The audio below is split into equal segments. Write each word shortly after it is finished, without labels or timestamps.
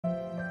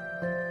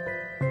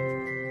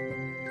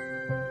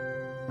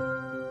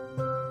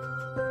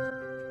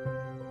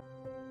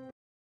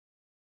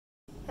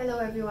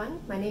Hello everyone,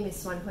 my name is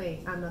Swan Hui.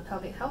 I'm a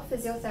pelvic health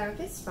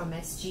physiotherapist from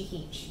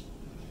SGH.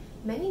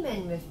 Many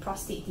men with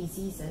prostate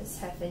diseases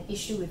have an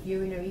issue with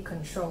urinary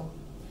control.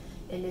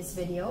 In this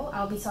video,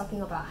 I'll be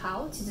talking about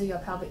how to do your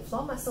pelvic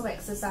floor muscle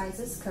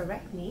exercises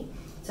correctly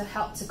to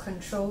help to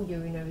control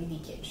urinary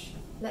leakage.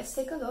 Let's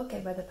take a look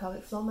at where the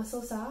pelvic floor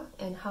muscles are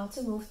and how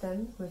to move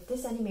them with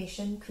this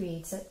animation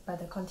created by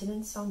the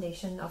Continence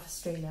Foundation of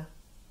Australia.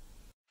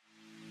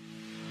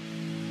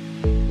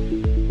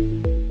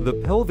 The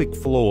pelvic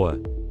floor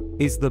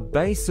is the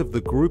base of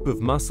the group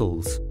of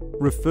muscles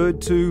referred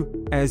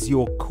to as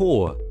your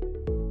core.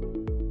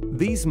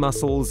 These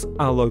muscles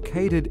are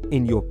located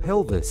in your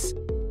pelvis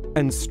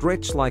and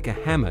stretch like a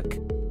hammock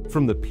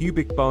from the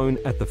pubic bone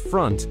at the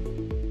front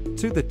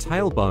to the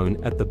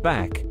tailbone at the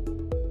back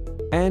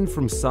and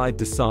from side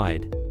to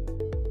side.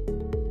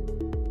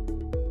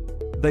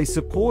 They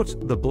support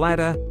the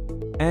bladder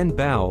and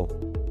bowel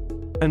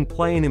and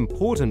play an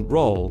important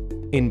role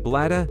in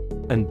bladder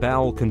and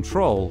bowel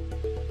control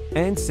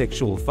and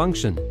sexual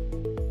function.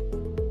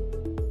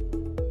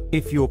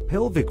 If your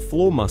pelvic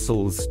floor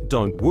muscles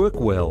don't work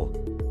well,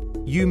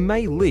 you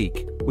may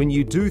leak when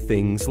you do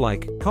things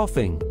like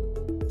coughing,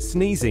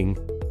 sneezing,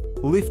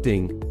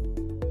 lifting,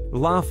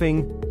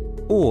 laughing,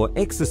 or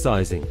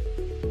exercising.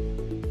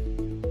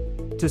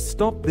 To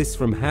stop this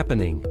from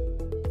happening,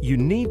 you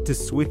need to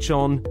switch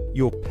on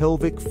your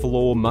pelvic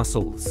floor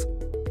muscles.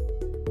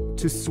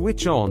 To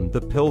switch on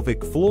the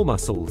pelvic floor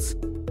muscles,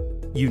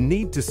 you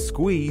need to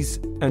squeeze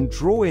and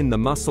draw in the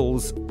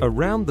muscles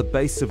around the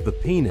base of the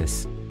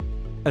penis,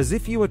 as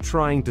if you are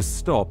trying to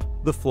stop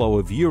the flow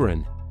of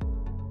urine.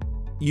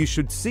 You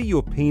should see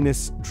your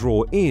penis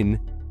draw in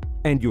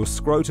and your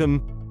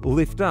scrotum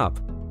lift up.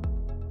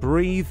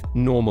 Breathe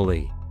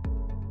normally.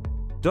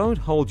 Don't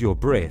hold your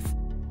breath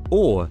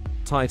or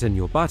tighten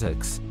your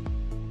buttocks.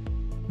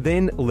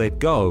 Then let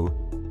go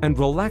and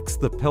relax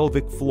the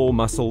pelvic floor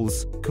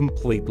muscles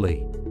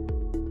completely.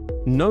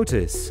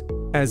 Notice,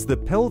 as the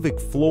pelvic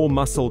floor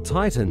muscle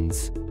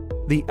tightens,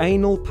 the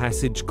anal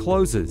passage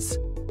closes.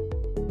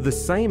 The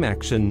same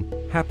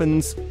action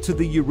happens to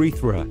the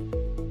urethra.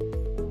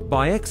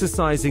 By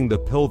exercising the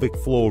pelvic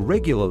floor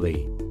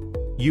regularly,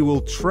 you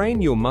will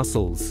train your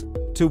muscles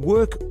to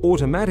work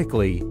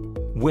automatically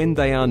when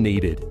they are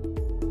needed.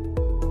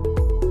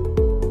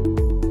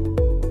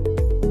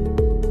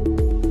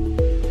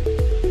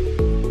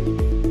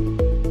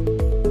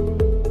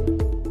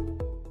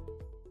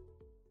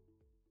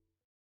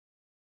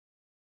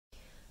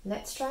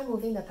 Let's try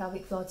moving the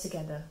pelvic floor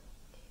together.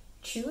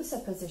 Choose a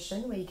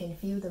position where you can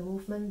feel the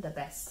movement the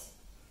best.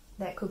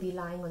 That could be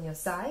lying on your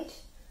side,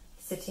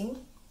 sitting,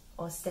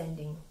 or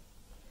standing.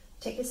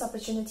 Take this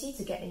opportunity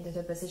to get into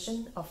the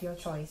position of your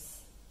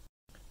choice.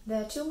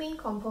 There are two main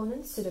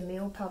components to the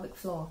male pelvic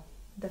floor,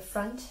 the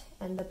front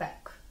and the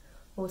back.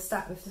 We'll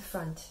start with the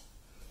front.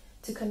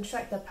 To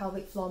contract the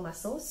pelvic floor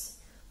muscles,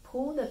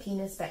 pull the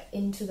penis back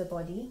into the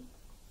body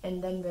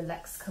and then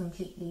relax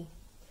completely.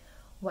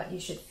 What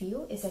you should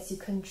feel is as you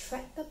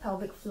contract the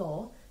pelvic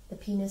floor, the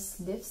penis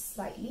lifts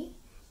slightly,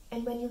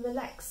 and when you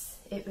relax,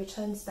 it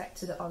returns back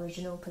to the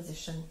original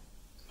position.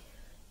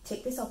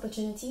 Take this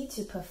opportunity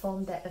to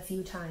perform that a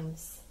few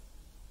times.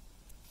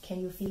 Can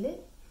you feel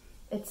it?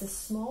 It's a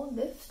small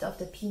lift of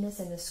the penis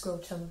and the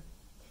scrotum.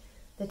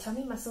 The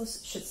tummy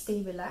muscles should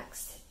stay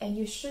relaxed, and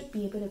you should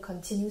be able to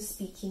continue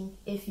speaking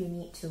if you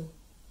need to.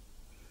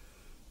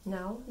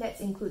 Now, let's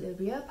include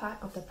the rear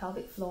part of the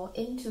pelvic floor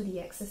into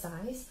the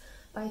exercise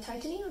by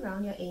tightening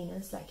around your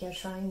anus like you're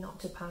trying not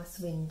to pass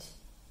wind.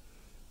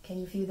 Can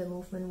you feel the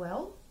movement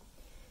well?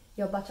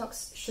 Your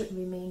buttocks should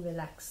remain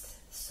relaxed,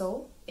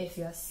 so if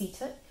you're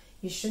seated,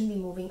 you shouldn't be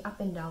moving up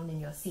and down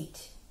in your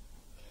seat.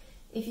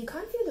 If you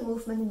can't feel the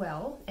movement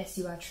well as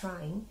you are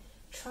trying,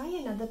 try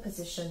another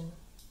position.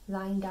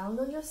 Lying down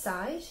on your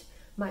side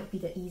might be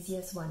the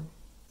easiest one.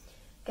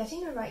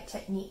 Getting the right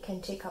technique can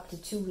take up to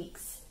 2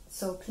 weeks,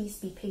 so please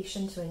be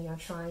patient when you're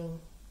trying.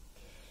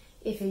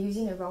 If you're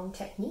using the wrong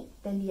technique,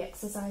 then the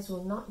exercise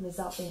will not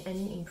result in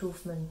any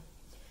improvement.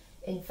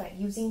 In fact,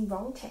 using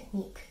wrong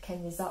technique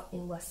can result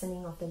in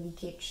worsening of the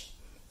leakage.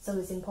 So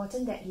it's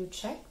important that you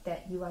check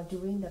that you are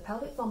doing the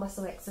pelvic floor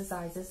muscle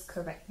exercises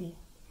correctly.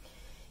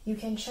 You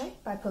can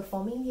check by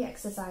performing the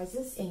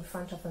exercises in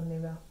front of a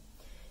mirror.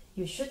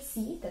 You should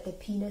see that the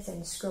penis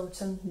and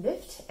scrotum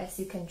lift as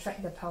you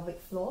contract the pelvic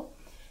floor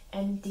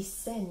and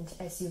descend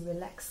as you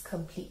relax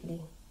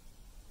completely.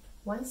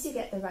 Once you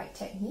get the right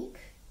technique,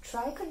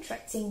 try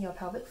contracting your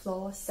pelvic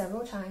floor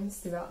several times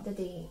throughout the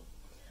day.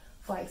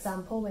 For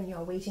example, when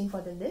you're waiting for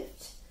the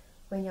lift,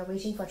 when you're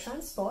waiting for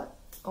transport,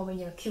 or when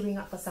you're queuing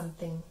up for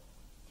something.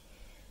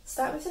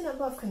 Start with a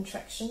number of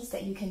contractions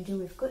that you can do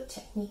with good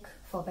technique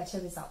for better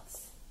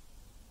results.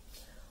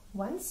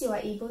 Once you are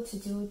able to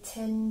do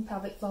 10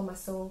 pelvic floor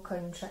muscle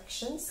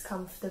contractions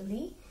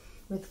comfortably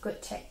with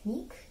good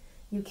technique,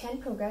 you can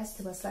progress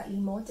to a slightly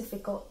more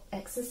difficult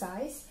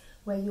exercise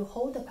where you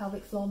hold the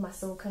pelvic floor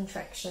muscle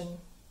contraction.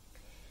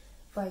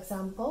 For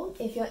example,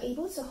 if you're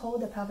able to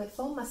hold the pelvic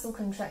floor muscle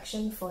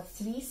contraction for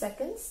 3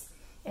 seconds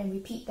and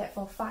repeat that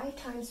for 5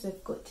 times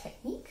with good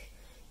technique,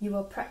 You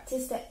will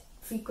practice that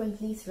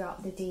frequently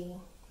throughout the day.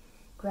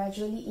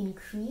 Gradually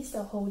increase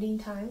the holding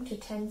time to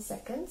 10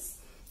 seconds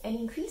and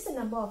increase the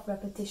number of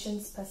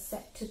repetitions per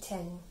set to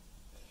 10.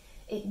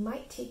 It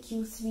might take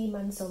you 3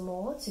 months or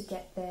more to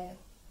get there.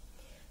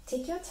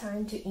 Take your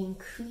time to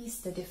increase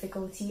the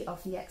difficulty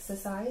of the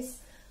exercise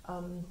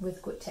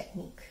with good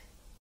technique.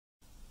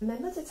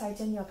 Remember to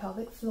tighten your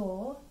pelvic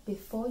floor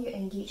before you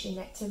engage in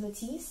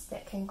activities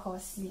that can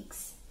cause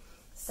leaks,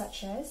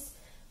 such as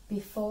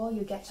before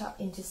you get up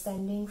into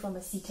standing from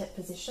a seated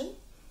position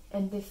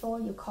and before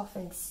you cough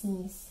and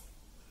sneeze.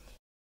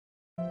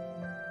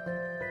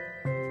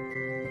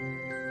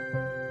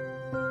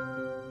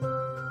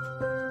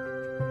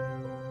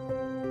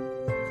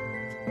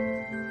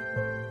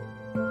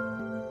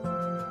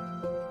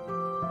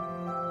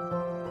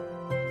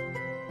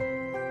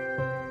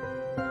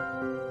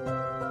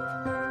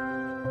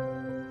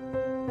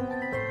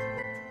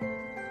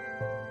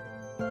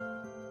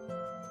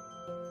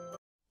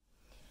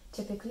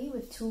 Typically,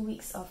 with 2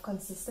 weeks of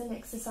consistent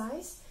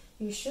exercise,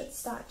 you should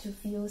start to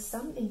feel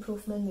some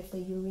improvement with the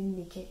urine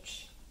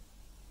leakage.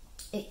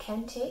 It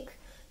can take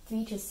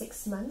 3 to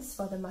 6 months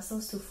for the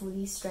muscles to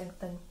fully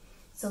strengthen,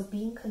 so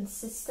being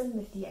consistent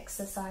with the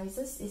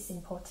exercises is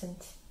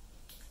important.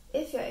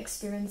 If you're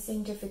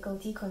experiencing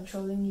difficulty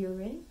controlling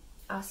urine,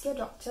 ask your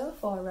doctor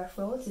for a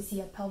referral to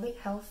see a pelvic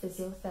health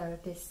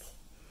physiotherapist.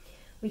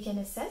 We can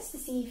assess to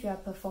see if you are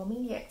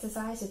performing the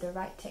exercise with the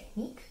right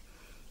technique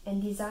and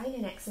design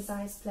an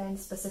exercise plan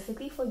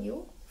specifically for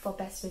you for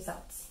best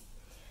results.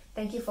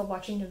 Thank you for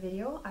watching the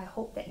video. I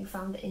hope that you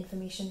found the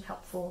information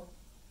helpful.